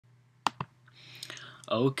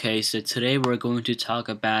Okay, so today we're going to talk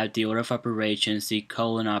about the order of operations, the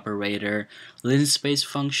colon operator, linspace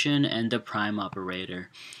function, and the prime operator.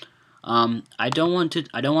 I don't want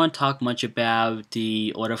to talk much about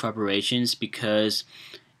the order of operations because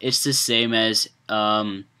it's the same as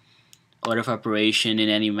order of operation in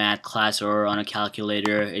any math class or on a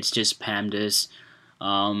calculator. It's just PAMDAS.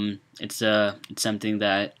 It's something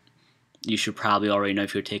that you should probably already know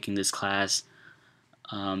if you're taking this class.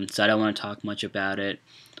 So I don't want to talk much about it.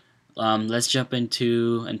 Let's jump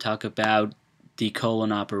into and talk about the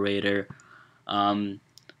colon operator.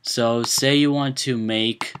 So say you want to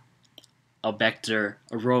make a vector,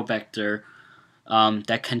 a row vector,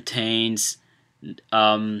 that contains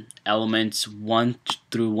elements 1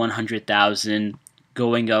 through 100,000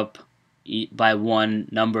 going up by one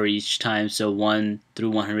number each time, so 1 through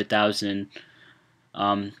 100,000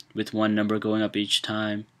 with one number going up each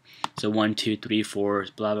time. So 1, 2, 3, 4,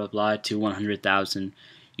 blah blah blah to 100,000.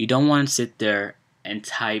 You don't want to sit there and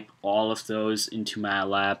type all of those into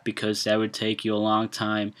MATLAB because that would take you a long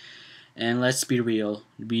time. And let's be real,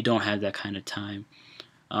 we don't have that kind of time.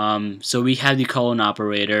 So we have the colon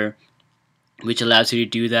operator, which allows you to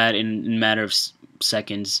do that in a matter of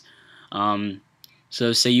seconds.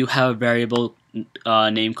 So say you have a variable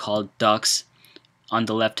name called dux on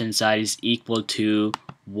the left hand side is equal to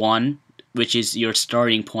 1, which is your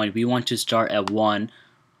starting point. We want to start at 1,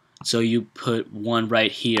 so you put 1 right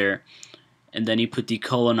here, and then you put the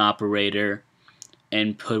colon operator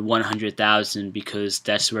and put 100,000 because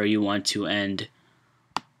that's where you want to end.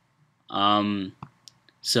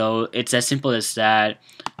 So it's as simple as that.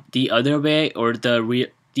 The other way, or the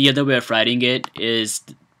other way of writing it is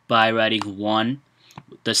by writing 1,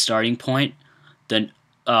 the starting point, then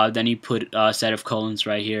you put a set of colons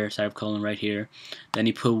right here, then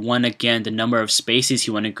you put 1 again, the number of spaces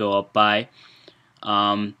you want to go up by,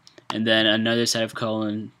 and then another set of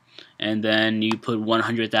colons, and then you put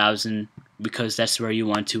 100,000 because that's where you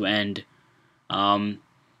want to end.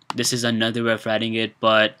 This is another way of writing it,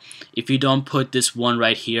 but if you don't put this 1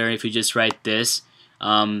 right here, if you just write this,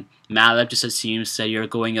 MATLAB just assumes that you're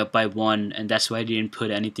going up by 1, and that's why I didn't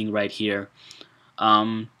put anything right here.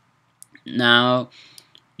 Now,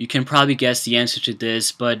 you can probably guess the answer to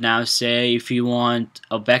this, but now say if you want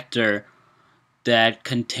a vector that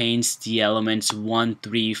contains the elements 1,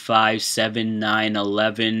 3, 5, 7, 9,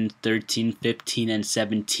 11, 13, 15, and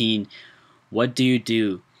 17, what do you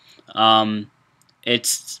do?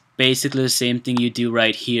 It's basically the same thing you do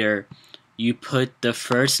right here. You put the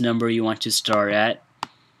first number you want to start at.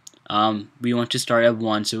 We want to start at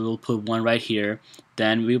 1, so we'll put 1 right here.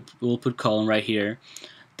 Then we'll put colon right here.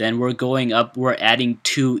 Then we're going up, we're adding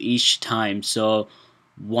 2 each time. So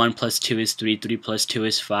 1 plus 2 is 3, 3 plus 2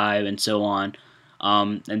 is 5, and so on.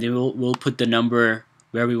 And then we'll put the number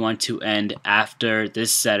where we want to end after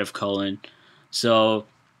this set of colon. So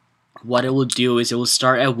what it will do is it will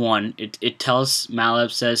start at 1. It tells MATLAB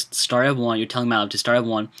says start at 1. You're telling MATLAB to start at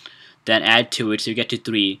 1. Then add to it, so you get to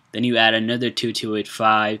 3. Then you add another 2 to it,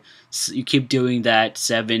 5. So you keep doing that,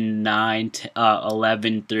 7, 9, 10,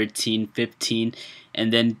 11, 13, 15,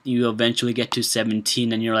 and then you eventually get to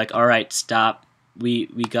 17, and you're like, all right, stop. We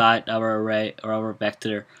got our array or our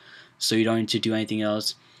vector, so you don't need to do anything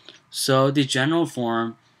else. So the general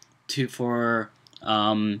form for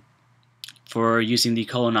using the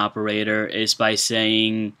colon operator is by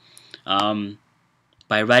saying,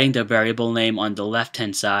 by writing the variable name on the left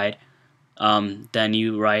hand side, then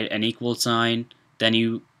you write an equal sign, then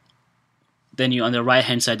you on the right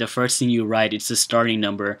hand side, the first thing you write is the starting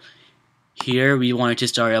number. Here we want to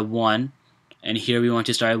start at 1, and here we want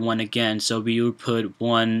to start at 1 again, so we would put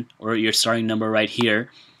 1, or your starting number, right here.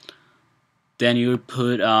 Then you would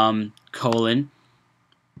put colon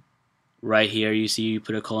right here. You see you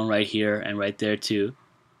put a colon right here and right there too.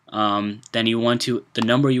 Then you want to, the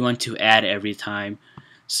number you want to add every time.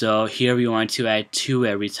 So here we want to add 2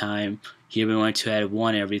 every time. Here we want to add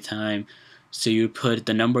 1 every time. So you put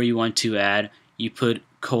the number you want to add. You put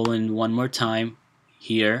colon 1 more time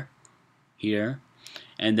here,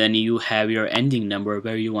 and then you have your ending number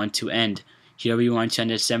where you want to end. Here we want to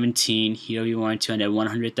end at 17. Here we want to end at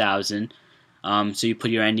 100,000. So you put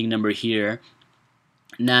your ending number here.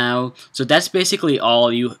 Now, so that's basically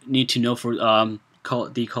all you need to know for the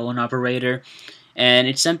colon operator, and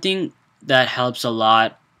it's something that helps a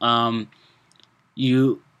lot.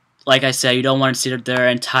 Like I said, you don't want to sit up there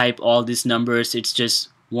and type all these numbers. It's just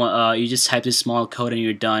you just type this small code and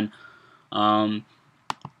you're done. Now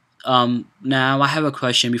I have a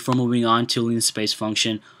question before moving on to linspace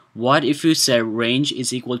function. What if you said range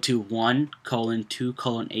is equal to 1, 2,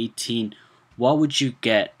 18? What would you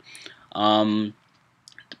get?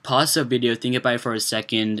 pause the video, think about it for a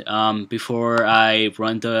second before I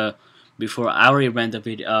already ran the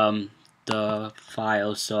video the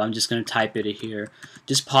file, so I'm just gonna type it here.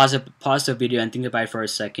 Just pause the video and think about it for a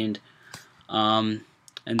second, and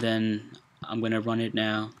then I'm gonna run it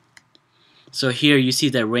now. So here you see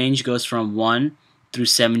the range goes from 1 through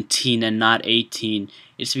 17 and not 18.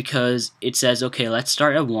 It's because it says, okay, let's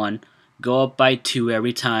start at 1, go up by 2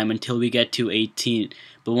 every time until we get to 18.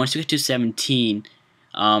 But once you get to 17,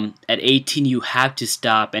 at 18 you have to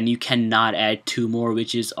stop, and you cannot add 2 more,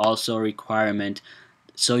 which is also a requirement.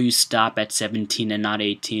 So you stop at 17 and not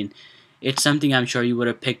 18. It's something I'm sure you would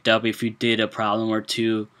have picked up if you did a problem or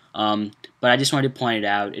two. But I just wanted to point it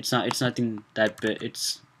out. It's nothing that big.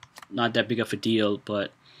 It's not that big of a deal,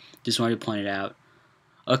 but just wanted to point it out.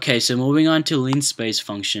 Okay, so moving on to linspace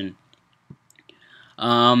function.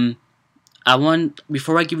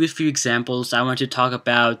 Before I give you a few examples, I want to talk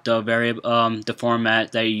about the the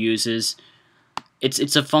format that it uses.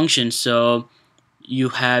 It's a function, so you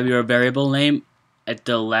have your variable name at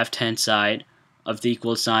the left hand side of the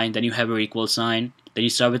equal sign, then you have your equal sign, then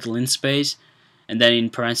you start with linspace, and then in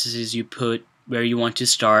parentheses you put where you want to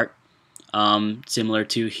start, similar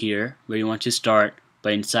to here, where you want to start,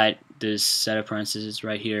 but inside this set of parentheses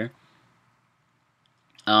right here,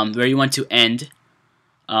 where you want to end,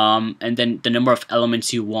 and then the number of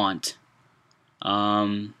elements you want.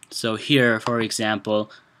 So here, for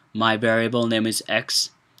example, my variable name is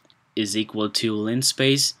x is equal to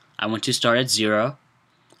linspace. I want to start at 0.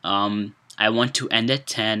 I want to end at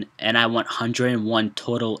 10, and I want 101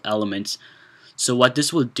 total elements. So what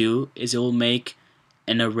this will do is it will make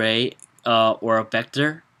an array or a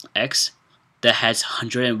vector x that has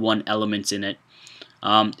 101 elements in it.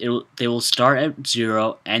 They will start at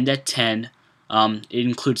 0, end at 10. It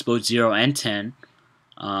includes both 0 and 10.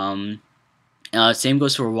 Same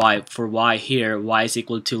goes for y. For y here, y is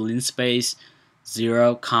equal to linspace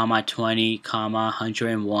 0, 20,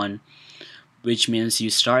 101, which means you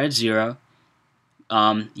start at 0,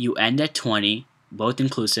 you end at 20, both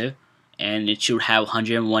inclusive, and it should have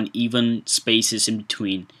 101 even spaces in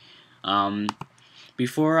between.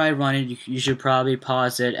 Before I run it, you should probably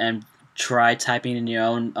pause it and try typing in your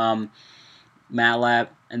own MATLAB,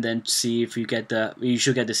 and then see if you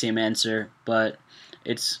should get the same answer, but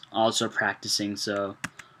it's also practicing. So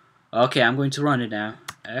okay, I'm going to run it now.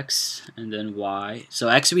 X and then Y. So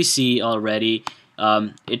X we see already,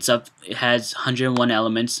 it has 101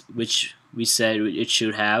 elements, which we said it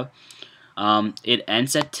should have. It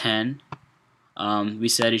ends at 10. We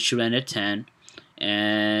said it should end at 10,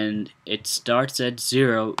 and it starts at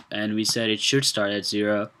 0, and we said it should start at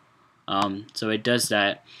 0. So it does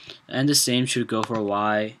that, and the same should go for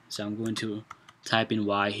Y. So I'm going to type in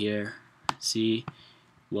Y here, see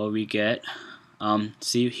what we get.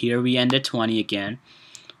 See here we end at 20 again.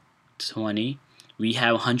 20. We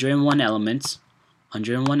have 101 elements.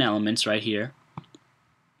 101 elements right here,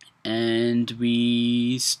 and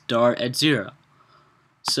we start at 0.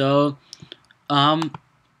 So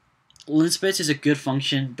linspace is a good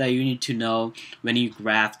function that you need to know when you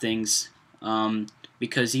graph things,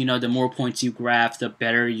 because the more points you graph, the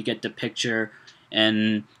better you get the picture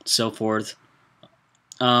and so forth.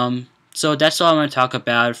 So that's all I'm going to talk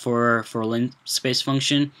about for linspace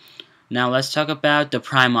function. Now let's talk about the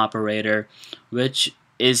prime operator, which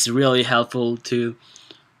is really helpful too.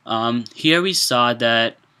 Here we saw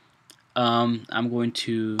that I'm going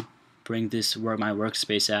to bring my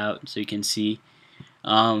workspace out so you can see.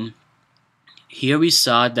 Here we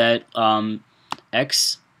saw that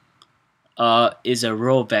x is a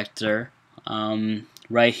row vector.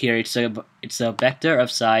 Right here it's a vector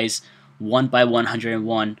of size 1 by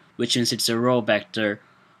 101, which means it's a row vector.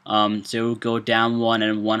 So it will go down 1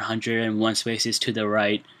 and 101 spaces to the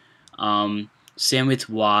right. Same with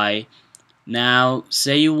y. Now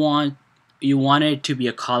say you want it to be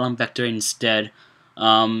a column vector instead.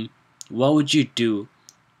 What would you do?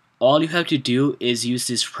 All you have to do is use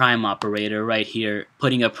this prime operator right here,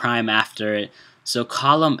 putting a prime after it. So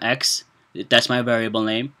column x, that's my variable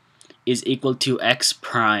name, is equal to x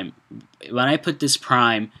prime. When I put this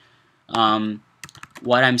prime,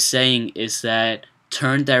 what I'm saying is that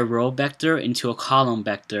turn that row vector into a column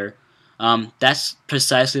vector. That's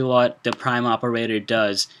precisely what the prime operator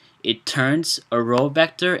does. It turns a row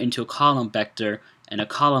vector into a column vector, and a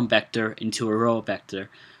column vector into a row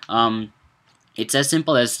vector. It's as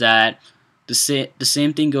simple as that. The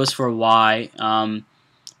same thing goes for y.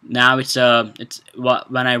 Now if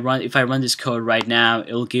I run this code right now,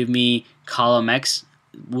 it will give me column x.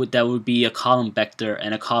 That would be a column vector,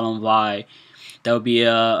 and a column y. That would be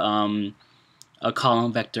a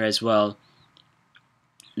column vector as well.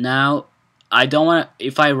 Now I don't want to,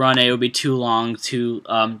 if I run it, it will be too long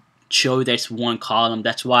to show that it's one column.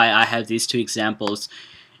 That's why I have these two examples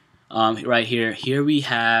right here. Here we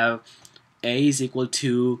have a is equal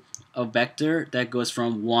to a vector that goes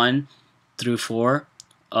from 1 through 4,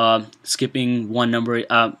 skipping one number,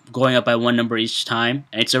 going up by one number each time,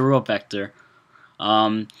 and it's a row vector.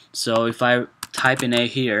 So if I type in a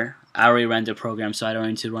here, I already ran the program, so I don't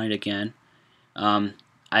need to run it again.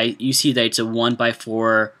 You see that it's a 1 by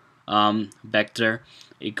 4 vector.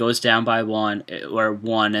 It goes down by 1, or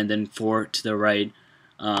 1 and then 4 to the right.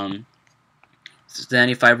 So then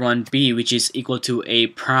if I run b, which is equal to a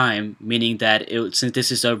prime, meaning that since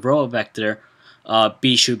this is a row vector,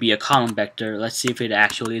 b should be a column vector. Let's see if it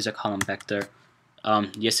actually is a column vector.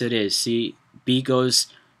 Yes, it is. See, b goes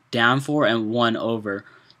down 4 and 1 over.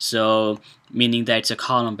 So meaning that it's a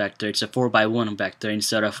column vector. It's a 4 by 1 vector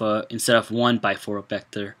instead of 1 by 4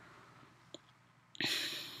 vector.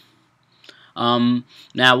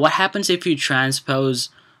 Now what happens if you transpose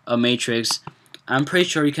a matrix? I'm pretty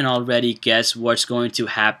sure you can already guess what's going to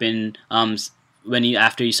happen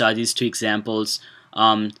after you saw these two examples.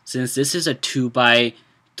 Since this is a 2 by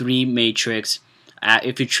 3 matrix,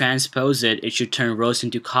 if you transpose it, it should turn rows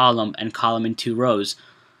into column and column into rows.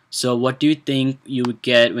 So what do you think you would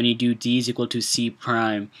get when you do d is equal to c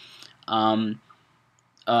prime?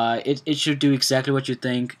 It should do exactly what you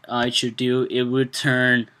think it should do. It would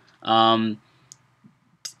turn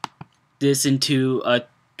this into a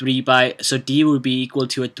 3 by, so d would be equal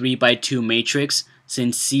to a 3 by 2 matrix,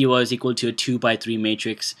 since c was equal to a 2 by 3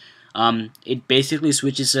 matrix. It basically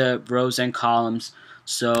switches rows and columns.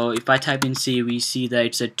 So if I type in c, we see that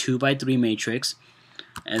it's a 2 by 3 matrix,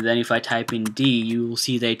 and then if I type in d, you will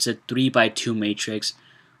see that it's a 3 by 2 matrix.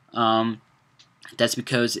 That's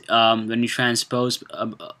because when you transpose,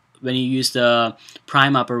 when you use the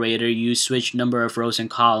prime operator, you switch number of rows and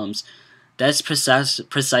columns. That's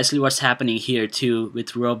precisely what's happening here too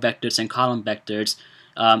with row vectors and column vectors.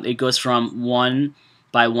 It goes from 1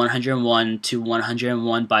 by 101 to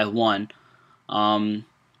 101 by 1.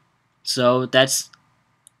 So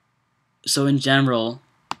in general,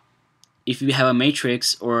 if you have a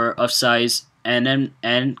matrix or of size n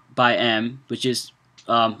by m, which is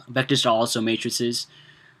vectors are also matrices,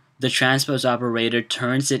 the transpose operator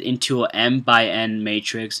turns it into a m by n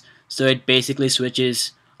matrix. So it basically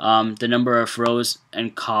switches the number of rows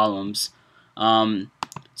and columns.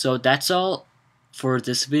 So that's all for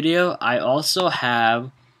this video. I also have,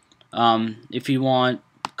 if you want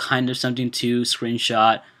kind of something to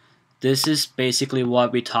screenshot, this is basically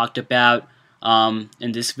what we talked about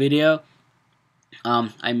in this video.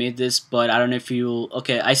 I made this, but I don't know if you.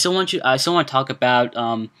 Okay, I still want to talk about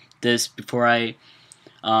this before I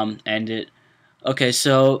end it. Okay,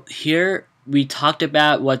 so here we talked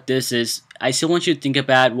about what this is. I still want you to think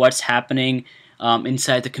about what's happening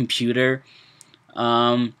inside the computer.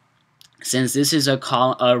 Since this is a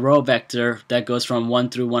row vector that goes from 1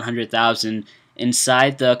 through 100,000,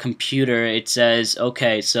 inside the computer it says,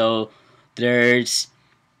 okay, so there's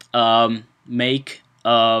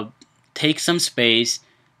take some space,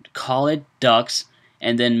 call it ducks,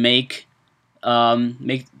 and then make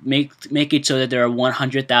it so that there are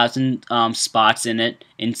 100,000 spots in it,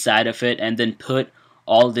 inside of it, and then put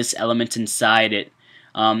all these elements inside it.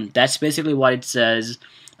 That's basically what it says.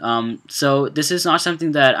 So this is not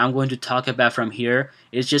something that I'm going to talk about from here.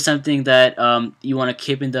 It's just something that you want to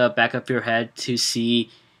keep in the back of your head to see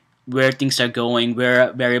where things are going,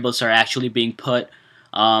 where variables are actually being put.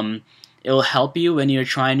 It will help you when you're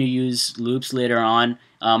trying to use loops later on.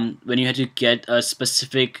 When you have to get a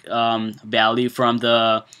specific value from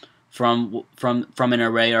an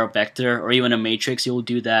array or a vector or even a matrix, you'll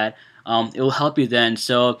do that. It will help you then.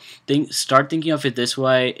 So start thinking of it this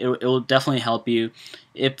way. It will definitely help you.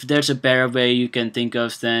 If there's a better way you can think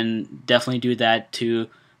of, then definitely do that too.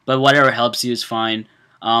 But whatever helps you is fine.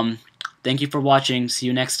 Thank you for watching. See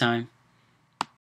you next time.